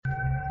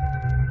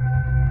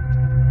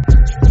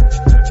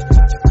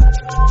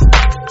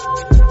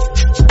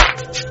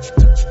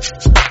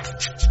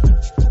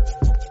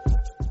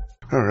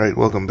Alright,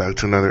 welcome back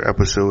to another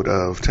episode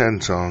of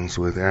 10 Songs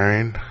with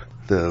Aaron,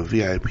 the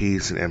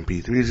VIPs and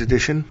MP3s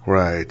edition, where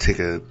I take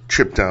a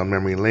trip down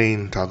memory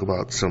lane, talk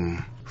about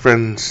some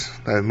friends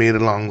that I've made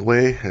along the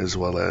way, as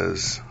well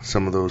as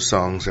some of those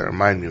songs that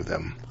remind me of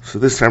them. So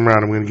this time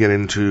around I'm going to get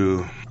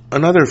into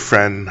another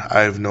friend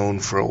I've known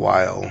for a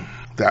while.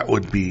 That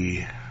would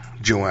be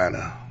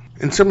Joanna.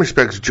 In some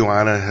respects,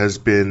 Joanna has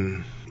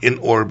been in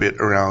orbit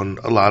around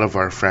a lot of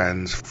our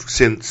friends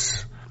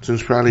since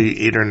probably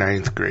 8th or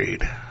 9th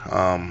grade.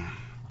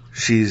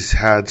 She's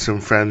had some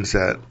friends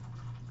that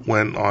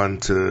went on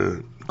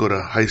to go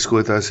to high school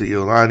with us at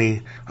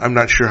Iolani. I'm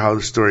not sure how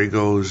the story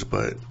goes,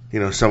 but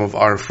some of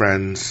our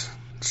friends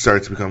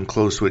started to become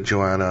close with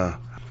Joanna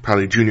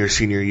probably junior,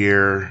 senior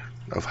year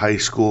of high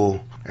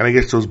school. And I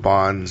guess those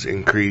bonds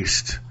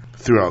increased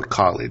throughout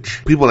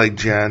college. People like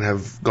Jan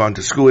have gone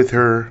to school with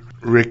her.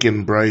 Rick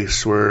and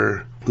Bryce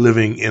were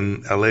living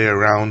in LA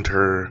around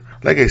her.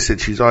 Like I said,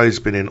 she's always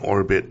been in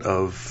orbit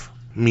of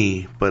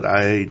me, but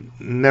I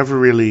never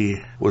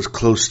really was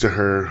close to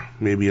her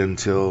maybe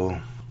until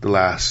the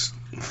last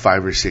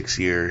 5 or 6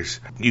 years.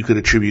 You could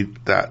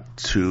attribute that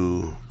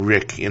to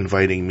Rick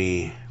inviting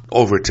me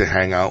over to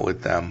hang out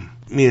with them.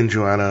 Me and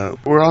Joanna,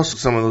 we're also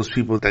some of those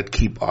people that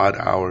keep odd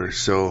hours,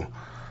 so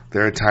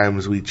there are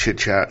times we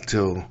chit-chat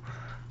till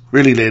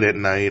really late at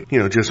night,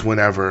 just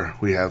whenever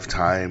we have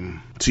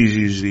time. She's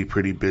usually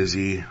pretty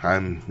busy.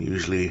 I'm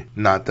usually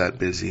not that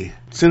busy.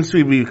 Since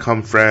we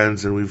become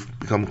friends and we've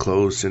become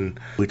close and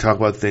we talk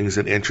about things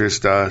that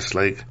interest us,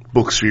 like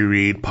books we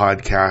read,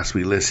 podcasts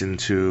we listen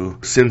to.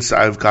 Since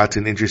I've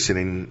gotten interested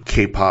in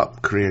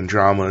K-pop, Korean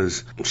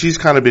dramas, she's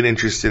kind of been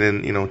interested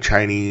in,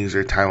 Chinese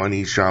or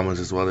Taiwanese dramas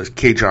as well as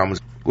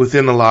K-dramas.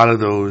 Within a lot of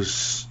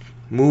those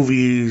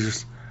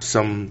movies,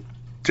 some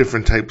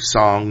different type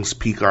songs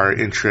pique our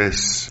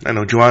interests. I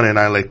know Joanna and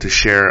I like to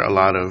share a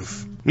lot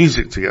of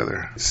music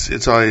together.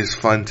 It's always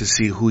fun to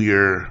see who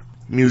you're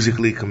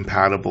musically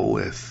compatible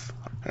with.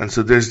 And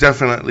so there's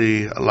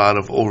definitely a lot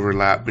of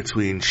overlap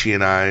between she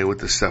and I with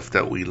the stuff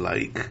that we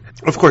like.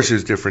 Of course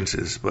there's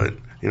differences, but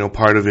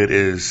part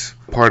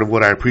of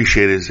what I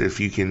appreciate is if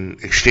you can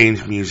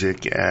exchange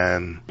music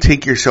and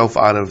take yourself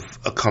out of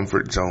a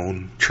comfort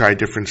zone, try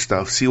different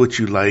stuff, see what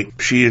you like.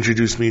 She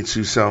introduced me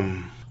to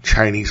some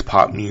Chinese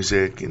pop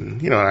music,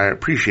 and I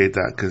appreciate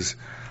that because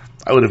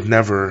I would have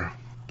never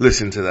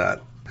listened to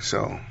that.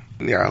 So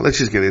yeah, let's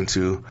just get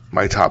into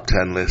my top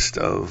 10 list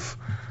of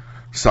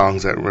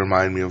songs that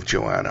remind me of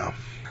Joanna.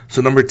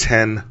 So number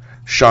 10,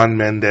 Shawn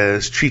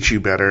Mendes, Treat You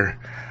Better.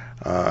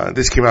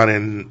 This came out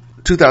in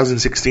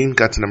 2016,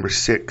 got to number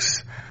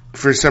 6.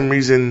 For some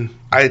reason,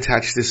 I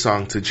attached this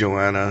song to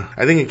Joanna.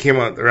 I think it came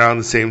out around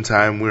the same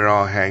time we were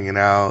all hanging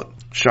out.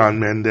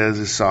 Shawn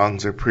Mendes'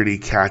 songs are pretty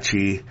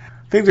catchy.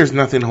 I think There's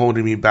Nothing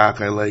Holding Me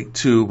Back I like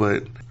too,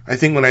 but I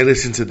think when I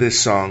listen to this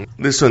song,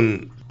 this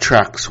one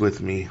tracks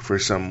with me for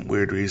some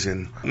weird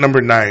reason.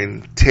 Number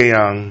 9,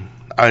 Taeyang,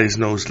 Eyes,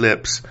 Nose,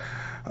 Lips.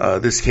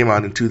 This came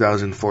out in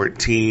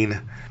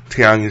 2014.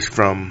 Taeyang is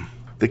from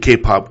the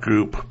K-pop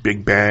group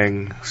Big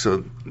Bang,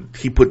 so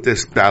he put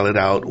this ballad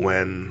out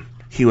when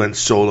he went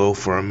solo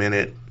for a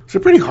minute. It's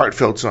a pretty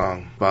heartfelt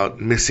song about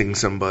missing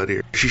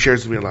somebody. She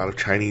shares with me a lot of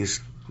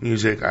Chinese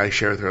music. I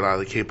share with her a lot of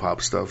the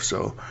K-pop stuff,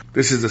 so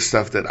this is the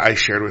stuff that I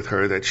shared with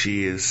her that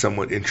she is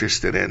somewhat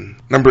interested in.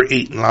 Number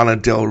 8, Lana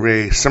Del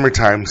Rey,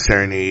 Summertime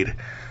Serenade.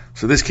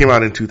 So this came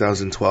out in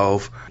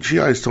 2012. She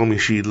always told me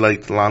she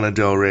liked Lana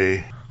Del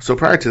Rey. So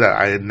prior to that,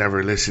 I had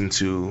never listened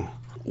to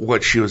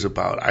what she was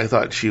about. I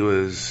thought she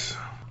was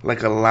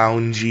like a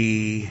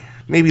loungy,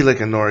 maybe like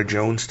a Norah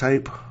Jones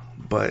type,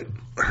 but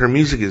her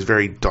music is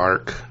very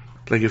dark.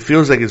 Like, it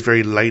feels like it's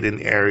very light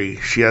and airy.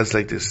 She has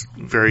like this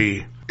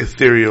very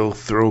ethereal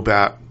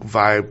throwback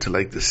vibe to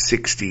like the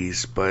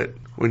 60s, but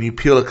when you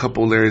peel a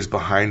couple layers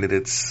behind it,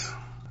 it's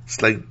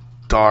like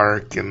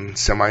dark and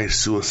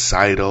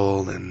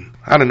semi-suicidal, and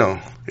I don't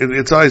know.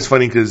 It's always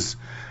funny because,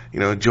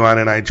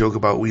 Joanna and I joke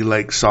about we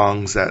like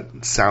songs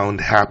that sound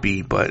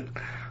happy but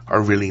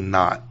are really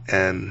not,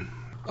 and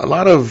a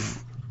lot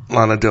of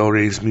Lana Del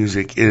Rey's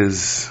music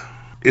is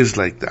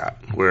like that,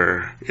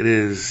 where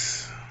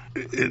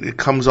it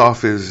comes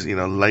off as,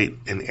 light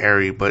and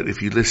airy, but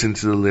if you listen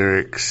to the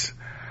lyrics,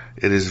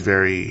 it is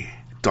very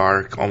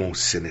dark,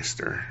 almost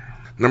sinister.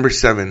 Number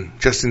 7,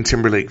 Justin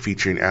Timberlake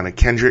featuring Anna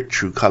Kendrick,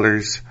 True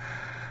Colors.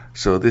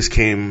 So this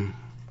came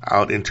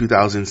out in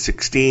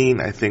 2016,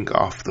 I think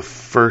off the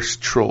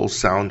first Trolls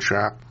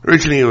soundtrack.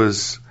 Originally it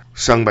was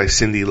sung by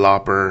Cyndi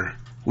Lauper.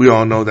 We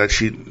all know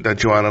that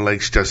Joanna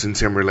likes Justin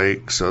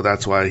Timberlake, so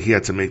that's why he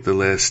had to make the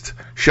list.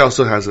 She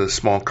also has a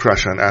small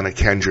crush on Anna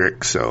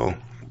Kendrick, so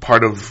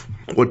part of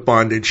what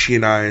bonded she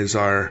and I is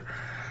our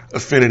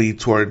affinity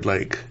toward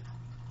like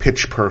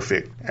Pitch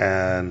Perfect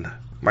and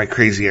My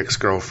Crazy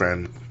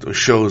Ex-Girlfriend, those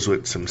shows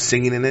with some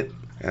singing in it.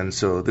 And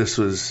so this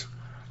was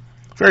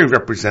very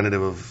representative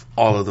of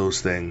all of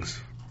those things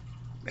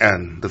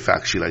and the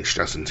fact she likes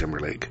Justin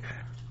Timberlake.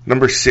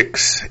 Number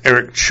 6,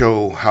 Eric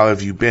Cho, How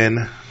Have You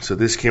Been? So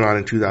this came out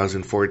in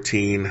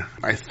 2014.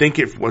 I think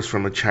it was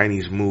from a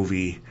Chinese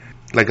movie.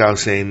 like I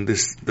was saying,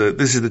 this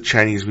is the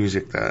Chinese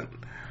music that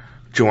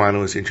Joanna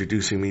was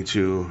introducing me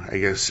to. I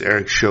guess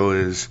Eric's show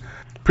is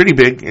pretty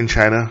big in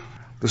China.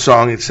 The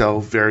song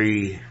itself,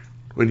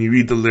 when you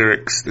read the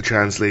lyrics, the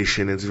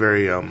translation, it's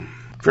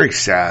very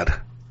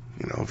sad,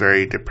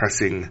 very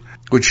depressing,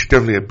 which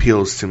definitely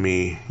appeals to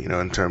me,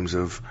 in terms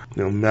of,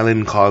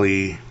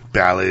 melancholy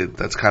ballad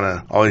that's kind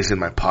of always in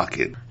my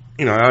pocket.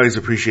 I always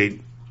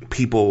appreciate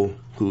people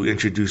who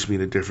introduce me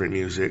to different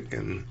music,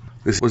 and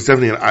this was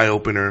definitely an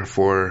eye-opener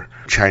for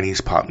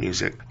Chinese pop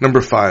music.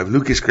 Number 5,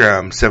 Lucas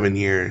Graham, 7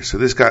 Years. So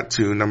this got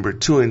to number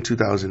 2 in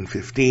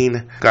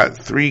 2015. Got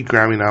 3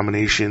 Grammy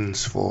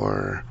nominations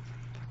for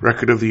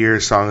Record of the Year,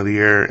 Song of the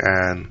Year,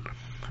 and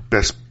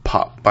Best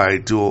Pop by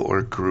Duo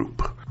or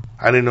Group.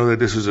 I didn't know that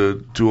this was a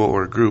duo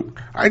or group.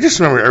 I just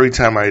remember every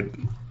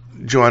time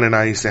Joanna and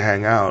I used to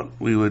hang out,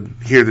 we would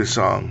hear this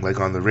song, like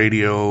on the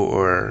radio,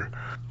 or,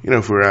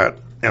 if we're at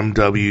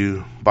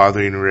MW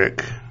bothering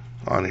Rick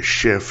on his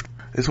shift.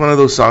 It's one of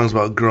those songs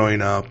about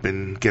growing up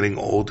and getting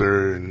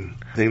older, and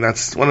I think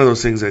that's one of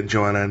those things that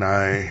Joanna and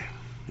I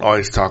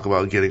always talk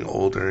about, getting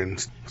older, and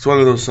it's one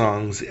of those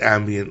songs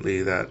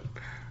ambiently that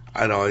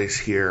I'd always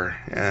hear,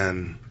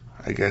 and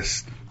I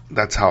guess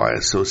that's how I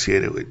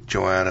associate it with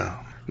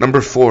Joanna.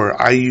 Number 4,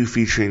 IU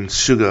featuring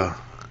Suga,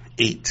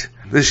 8.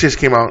 This just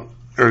came out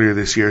earlier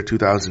this year,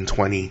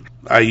 2020.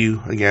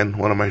 IU, again,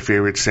 one of my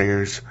favorite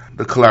singers.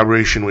 The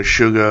collaboration with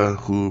Suga,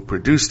 who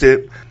produced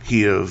it,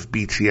 he of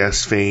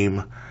BTS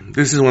fame.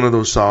 This is one of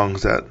those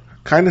songs that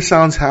kind of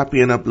sounds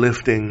happy and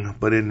uplifting,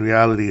 but in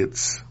reality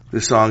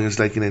this song is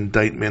like an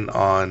indictment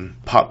on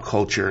pop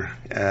culture,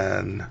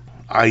 and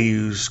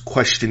IU's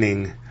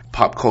questioning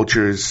pop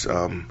culture's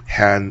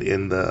hand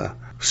in the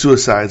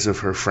suicides of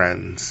her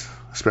friends,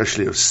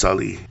 especially of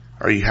Sully.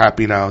 Are you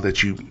happy now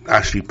that you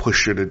actually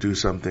pushed her to do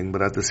something?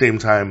 But at the same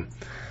time,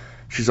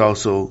 she's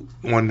also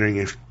wondering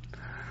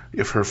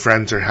if her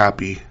friends are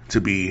happy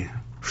to be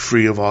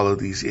free of all of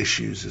these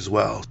issues as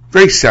well.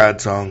 Very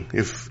sad song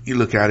if you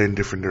look at it in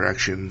different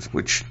directions,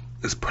 which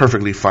is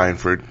perfectly fine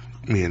for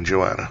me and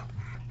Joanna.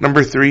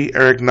 Number 3,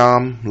 Eric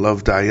Nam,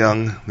 Love Die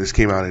Young. This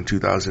came out in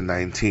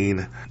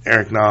 2019.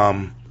 Eric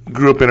Nam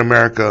grew up in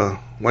America,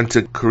 went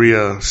to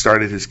Korea,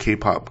 started his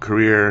K-pop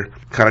career,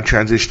 kind of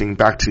transitioning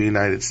back to the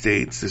United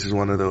States. This is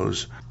one of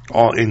those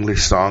all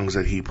English songs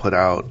that he put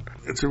out.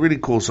 It's a really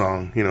cool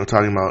song,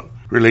 talking about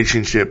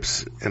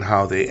relationships and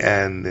how they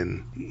end,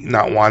 and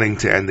not wanting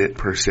to end it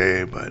per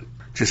se, but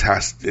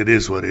it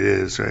is what it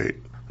is, right?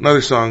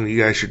 Another song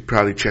you guys should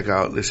probably check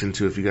out, listen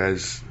to if you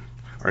guys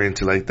are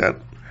into like that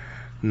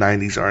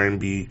 90s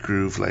R&B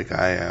groove like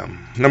I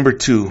am. Number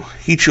 2,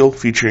 Heechul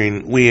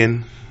featuring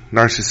Wheein,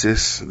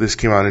 Narcissus. This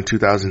came out in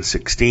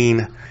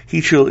 2016.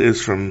 Heechul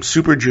is from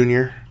Super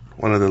Junior,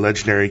 one of the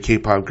legendary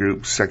K-pop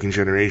groups, second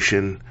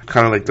generation,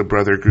 kind of like the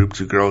brother group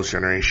to Girls'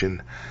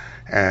 Generation.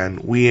 And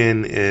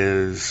Wheein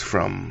is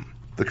from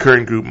the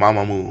current group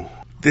Mamamoo.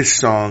 This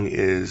song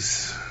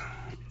is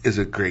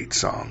a great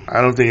song.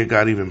 I don't think it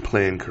got even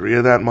played in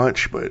Korea that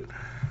much, but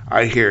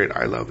I hear it,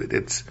 I love it.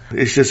 It's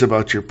just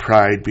about your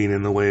pride being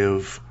in the way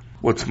of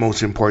what's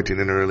most important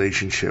in a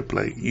relationship.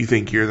 Like, you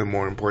think you're the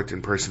more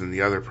important person than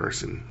the other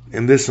person.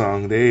 In this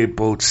song, they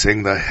both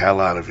sing the hell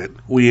out of it.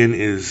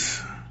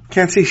 Wheein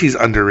can't say she's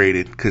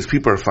underrated, because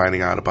people are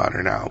finding out about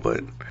her now,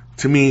 but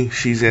to me,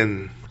 she's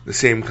in the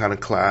same kind of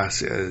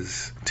class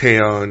as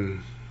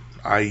Taeyeon,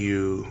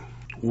 IU,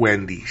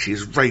 Wendy.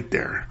 She's right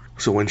there.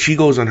 So when she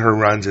goes on her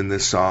runs in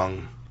this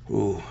song,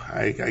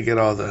 I get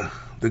all the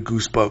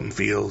goosebump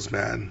feels,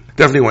 man.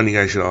 Definitely one you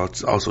guys should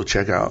also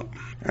check out.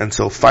 And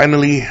so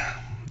finally,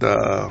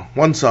 the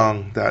one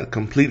song that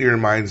completely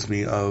reminds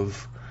me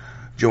of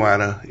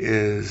Joanna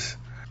is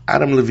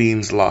Adam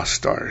Levine's Lost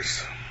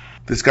Stars.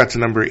 This got to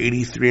number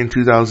 83 in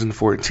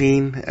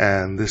 2014,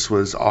 and this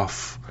was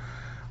off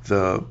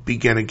the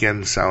Begin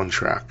Again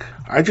soundtrack.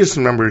 I just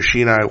remember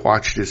she and I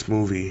watched this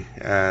movie,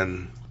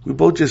 and we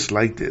both just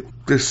liked it.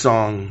 This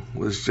song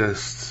was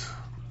just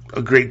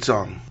a great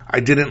song.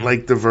 I didn't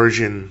like the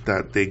version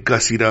that they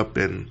gussied up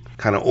and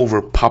kind of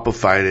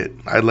over-popified it.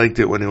 I liked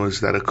it when it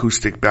was that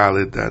acoustic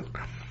ballad that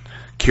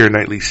Keira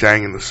Knightley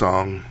sang in the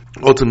song.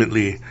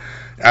 Ultimately,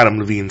 Adam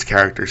Levine's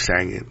character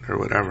sang it, or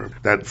whatever.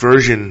 That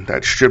version,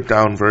 that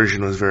stripped-down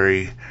version, was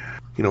very,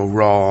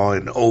 raw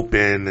and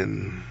open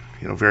and,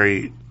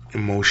 very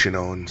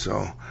emotional, and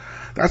so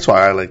that's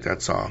why I like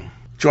that song.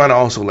 Joanna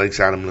also likes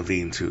Adam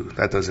Levine too.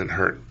 That doesn't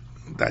hurt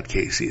that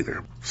case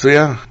either. So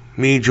yeah,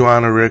 me,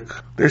 Joanna, Rick,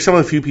 there's some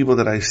of the few people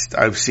that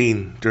I've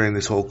seen during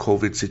this whole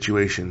COVID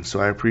situation,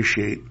 so I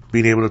appreciate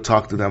being able to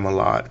talk to them a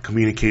lot,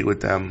 communicate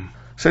with them.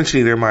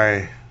 Essentially, they're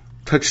my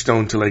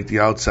touchstone to like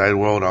the outside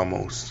world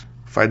almost.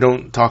 If I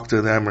don't talk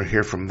to them or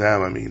hear from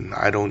them,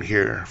 I don't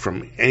hear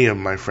from any of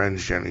my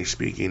friends, generally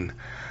speaking.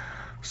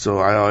 So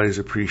I always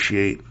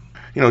appreciate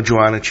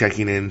Joanna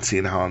checking in,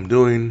 seeing how I'm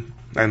doing.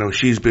 I know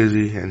she's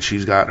busy and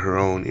she's got her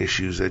own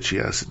issues that she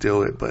has to deal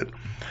with, but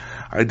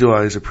I do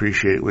always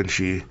appreciate when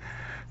she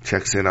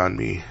checks in on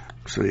me.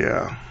 So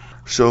yeah.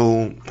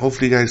 So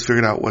hopefully you guys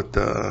figured out what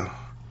the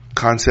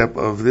concept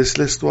of this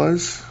list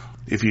was.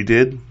 If you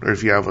did, or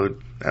if you have an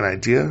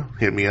idea,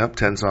 hit me up,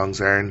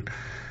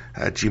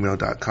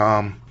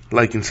 10songsaaron@gmail.com.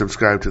 Like and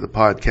subscribe to the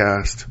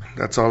podcast.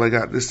 That's all I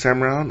got this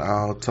time around.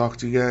 I'll talk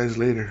to you guys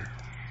later.